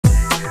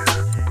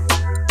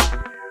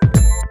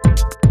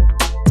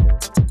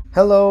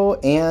Hello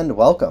and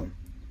welcome.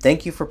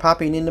 Thank you for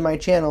popping into my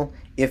channel.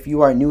 If you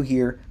are new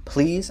here,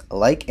 please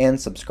like and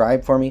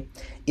subscribe for me.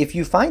 If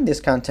you find this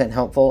content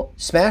helpful,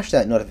 smash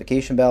that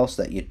notification bell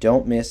so that you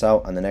don't miss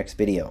out on the next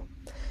video.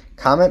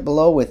 Comment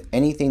below with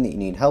anything that you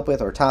need help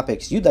with or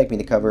topics you'd like me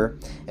to cover,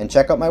 and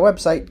check out my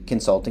website,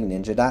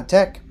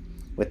 consultingninja.tech.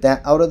 With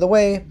that out of the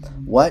way,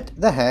 what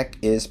the heck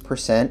is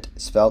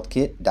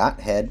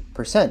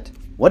 %sveltekit.head%?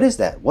 What is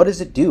that? What does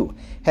it do?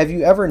 Have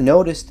you ever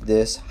noticed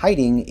this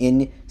hiding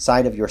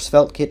inside of your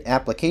SvelteKit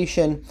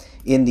application?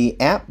 In the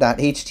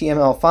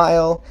app.html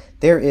file,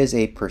 there is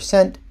a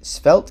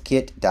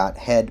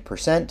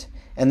 %sveltekit.head%,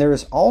 and there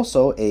is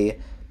also a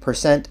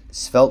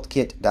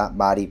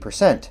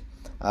 %sveltekit.body%.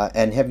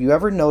 And have you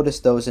ever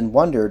noticed those and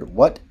wondered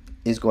what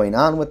is going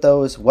on with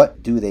those?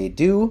 What do they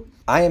do?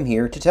 I am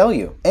here to tell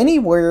you.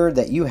 Anywhere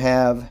that you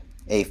have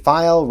a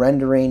file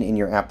rendering in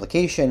your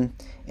application,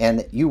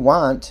 and you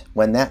want,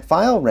 when that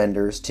file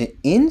renders, to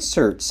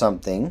insert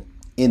something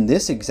in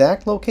this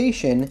exact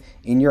location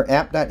in your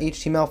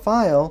app.html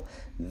file,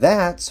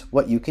 that's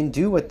what you can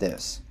do with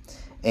this.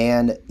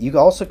 And you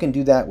also can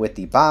do that with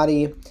the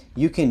body.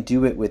 You can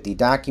do it with the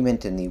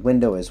document in the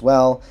window as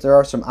well. There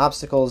are some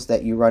obstacles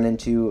that you run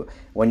into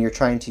when you're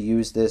trying to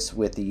use this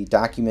with the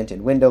document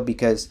and window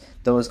because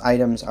those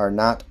items are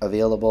not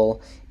available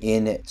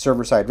in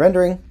server-side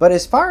rendering. But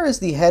as far as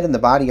the head and the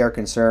body are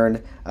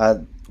concerned,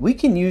 we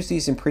can use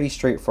these in pretty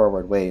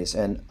straightforward ways,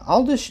 and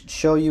I'll just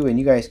show you and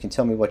you guys can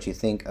tell me what you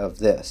think of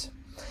this.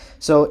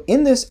 So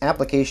in this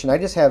application, I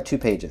just have two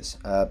pages,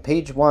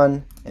 page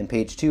 1 and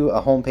page 2,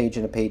 a home page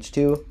and a page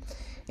 2,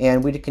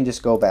 and we can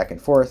just go back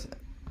and forth.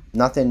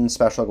 Nothing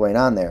special going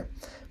on there.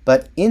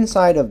 But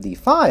inside of the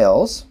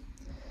files,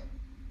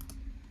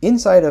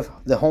 inside of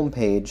the home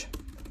page,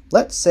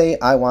 let's say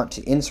I want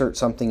to insert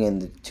something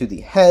into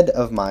the head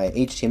of my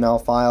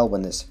HTML file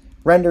when this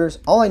renders.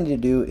 All I need to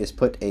do is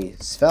put a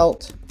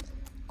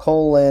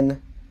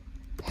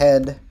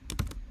svelte::head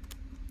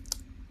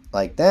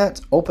like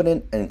that, open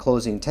it and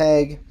closing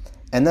tag,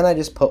 and then I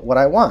just put what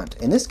I want.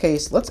 In this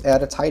case, let's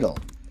add a title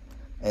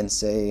and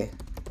say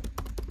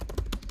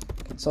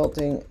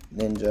Consulting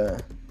Ninja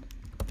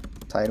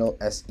Title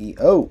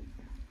SEO.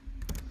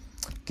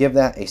 Give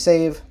that a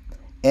save,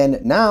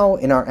 and now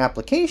in our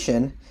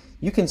application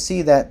you can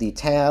see that the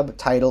tab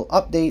title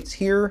updates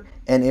here,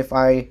 and if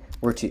I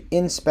were to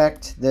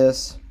inspect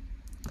this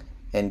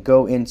and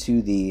go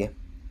into the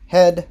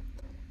head,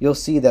 you'll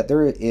see that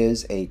there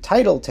is a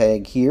title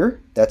tag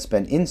here that's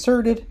been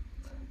inserted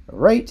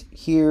right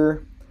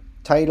here,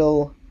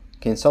 title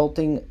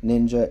Consulting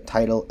Ninja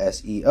Title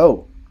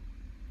SEO.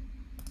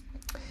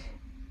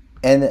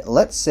 And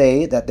let's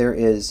say that there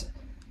is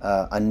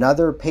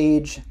another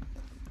page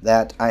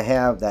that I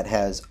have that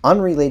has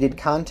unrelated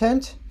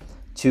content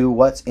to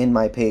what's in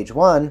my page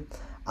 1.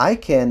 I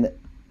can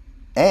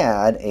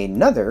add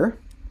another.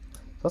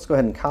 Let's go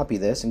ahead and copy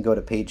this and go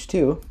to page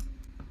 2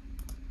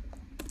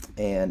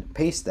 and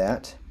paste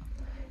that,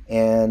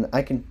 and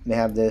I can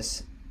have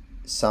this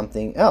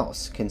something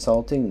else,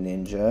 Consulting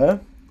Ninja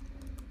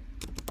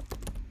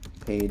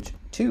page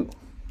 2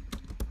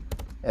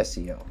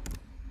 SEO.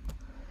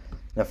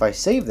 Now if I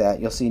save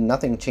that, you'll see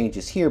nothing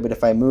changes here, but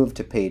if I move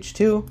to page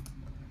 2,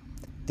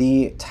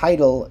 the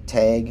title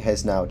tag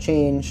has now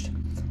changed,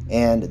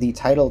 and the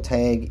title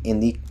tag in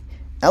the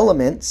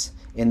elements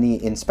in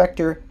the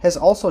inspector has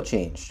also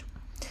changed.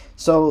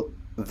 So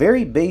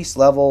very base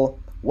level,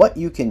 what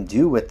you can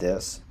do with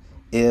this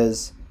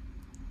is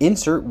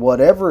insert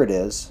whatever it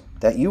is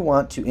that you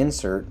want to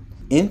insert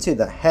into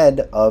the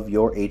head of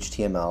your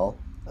HTML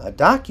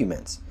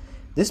documents.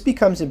 This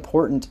becomes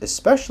important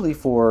especially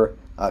for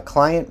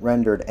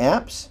client-rendered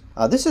apps.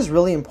 This is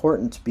really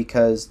important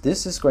because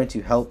this is going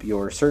to help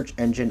your search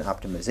engine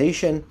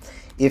optimization.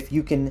 If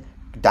you can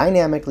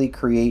dynamically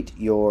create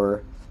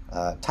your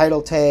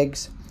title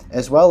tags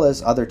as well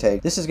as other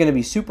tags, this is going to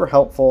be super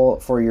helpful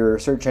for your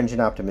search engine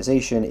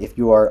optimization if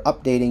you are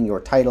updating your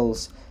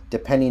titles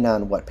depending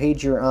on what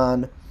page you're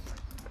on.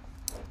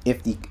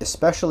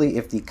 Especially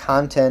if the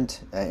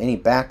content, any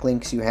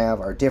backlinks you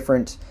have are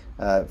different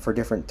for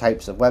different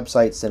types of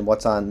websites than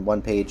what's on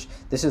one page,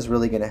 this is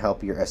really going to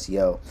help your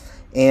SEO.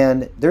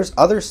 And there's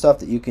other stuff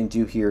that you can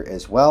do here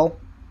as well.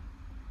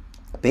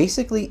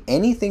 Basically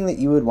anything that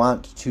you would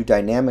want to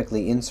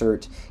dynamically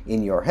insert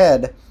in your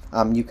head,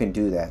 you can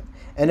do that.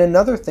 And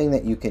another thing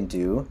that you can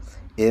do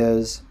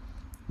is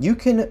you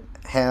can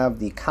have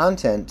the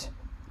content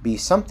be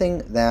something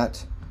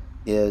that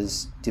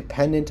is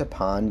dependent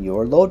upon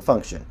your load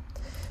function.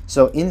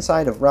 So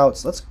inside of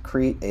routes, let's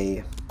create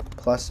a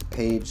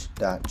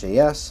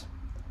pluspage.js,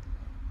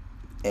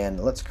 and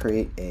let's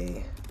create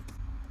a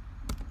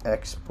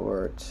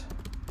export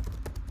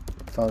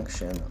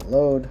function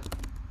load.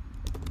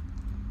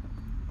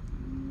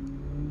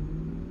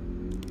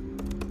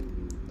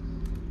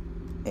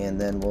 And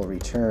then we'll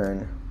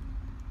return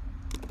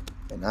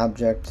an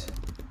object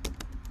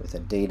with a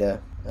data.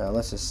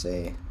 Let's just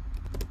say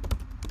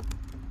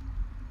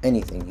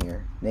anything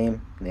here,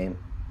 name.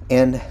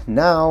 And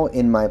now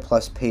in my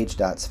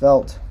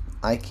pluspage.svelte,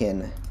 I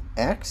can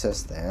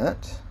access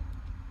that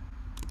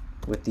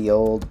with the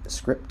old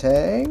script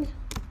tag,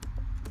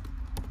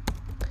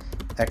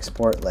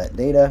 export let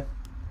data,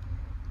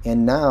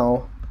 and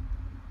now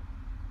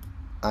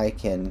I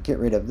can get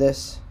rid of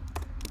this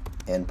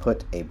and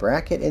put a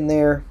bracket in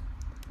there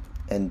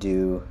and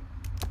do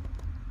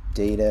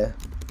data.name.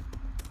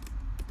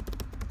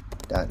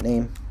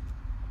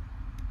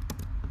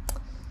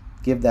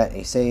 Give that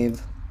a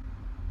save,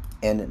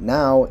 and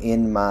now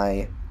in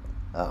my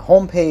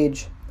home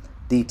page,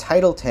 the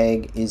title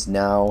tag is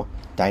now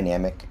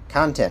dynamic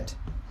content.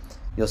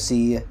 You'll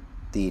see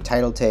the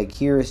title tag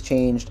here is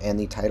changed, and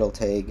the title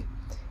tag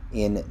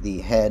in the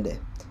head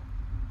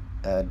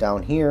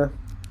down here.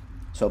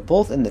 So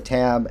both in the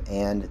tab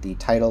and the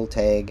title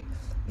tag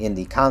in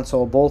the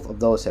console, both of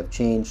those have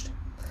changed.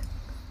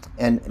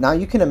 And now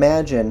you can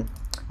imagine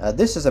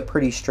this is a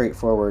pretty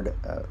straightforward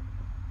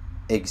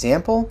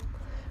example,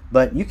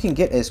 but you can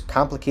get as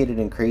complicated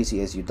and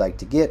crazy as you'd like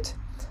to get.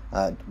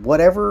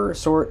 Whatever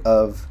sort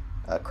of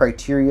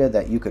criteria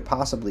that you could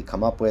possibly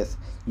come up with,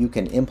 you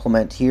can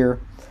implement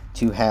here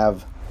to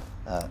have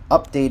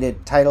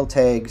updated title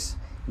tags.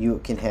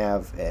 You can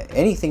have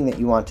anything that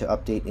you want to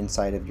update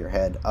inside of your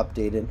head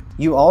updated.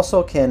 You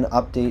also can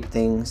update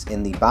things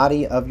in the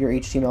body of your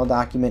HTML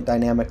document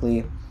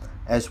dynamically,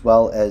 as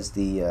well as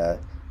the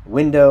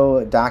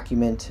window,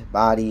 document,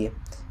 body,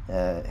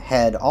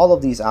 head. All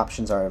of these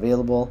options are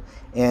available,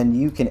 and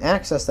you can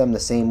access them the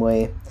same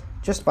way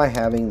just by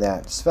having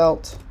that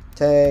svelte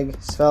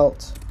tag,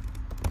 svelte,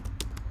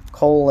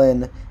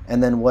 colon,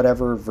 and then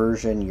whatever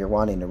version you're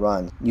wanting to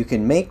run. You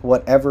can make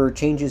whatever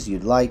changes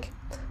you'd like.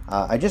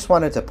 I just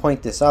wanted to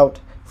point this out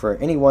for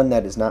anyone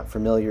that is not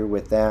familiar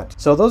with that.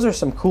 So those are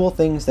some cool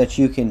things that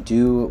you can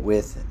do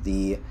with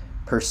the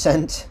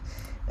percent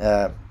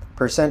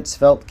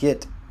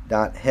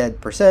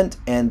sveltekit.head percent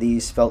and the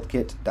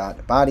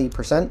sveltekit.body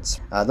percents.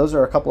 Those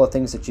are a couple of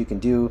things that you can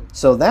do.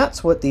 So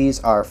that's what these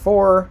are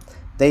for.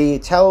 They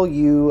tell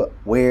you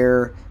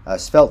where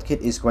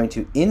SvelteKit is going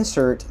to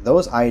insert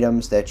those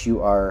items that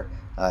you are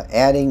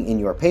adding in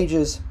your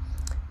pages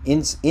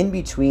in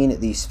between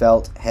the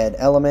svelte head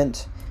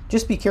element.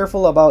 Just be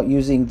careful about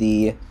using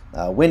the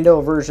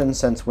window version,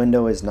 since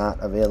window is not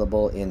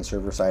available in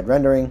server-side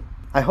rendering.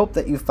 I hope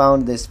that you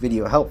found this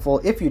video helpful.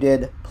 If you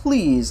did,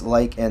 please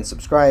like and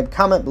subscribe.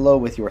 Comment below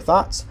with your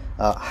thoughts.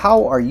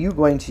 How are you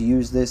going to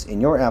use this in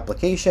your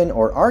application,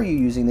 or are you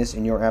using this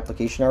in your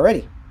application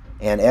already?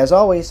 And as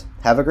always,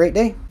 have a great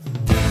day.